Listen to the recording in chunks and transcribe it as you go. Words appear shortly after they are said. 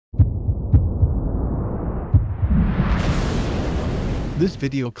This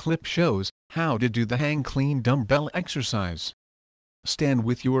video clip shows how to do the hang clean dumbbell exercise. Stand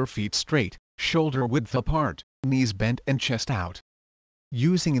with your feet straight, shoulder width apart, knees bent and chest out.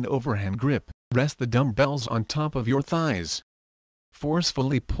 Using an overhand grip, rest the dumbbells on top of your thighs.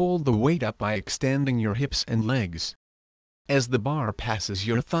 Forcefully pull the weight up by extending your hips and legs. As the bar passes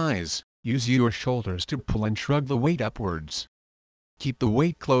your thighs, use your shoulders to pull and shrug the weight upwards. Keep the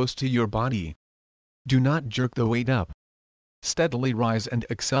weight close to your body. Do not jerk the weight up. Steadily rise and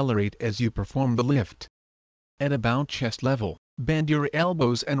accelerate as you perform the lift. At about chest level, bend your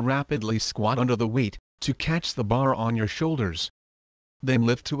elbows and rapidly squat under the weight to catch the bar on your shoulders. Then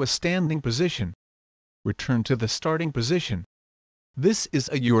lift to a standing position. Return to the starting position. This is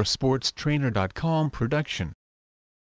a yoursportstrainer.com production.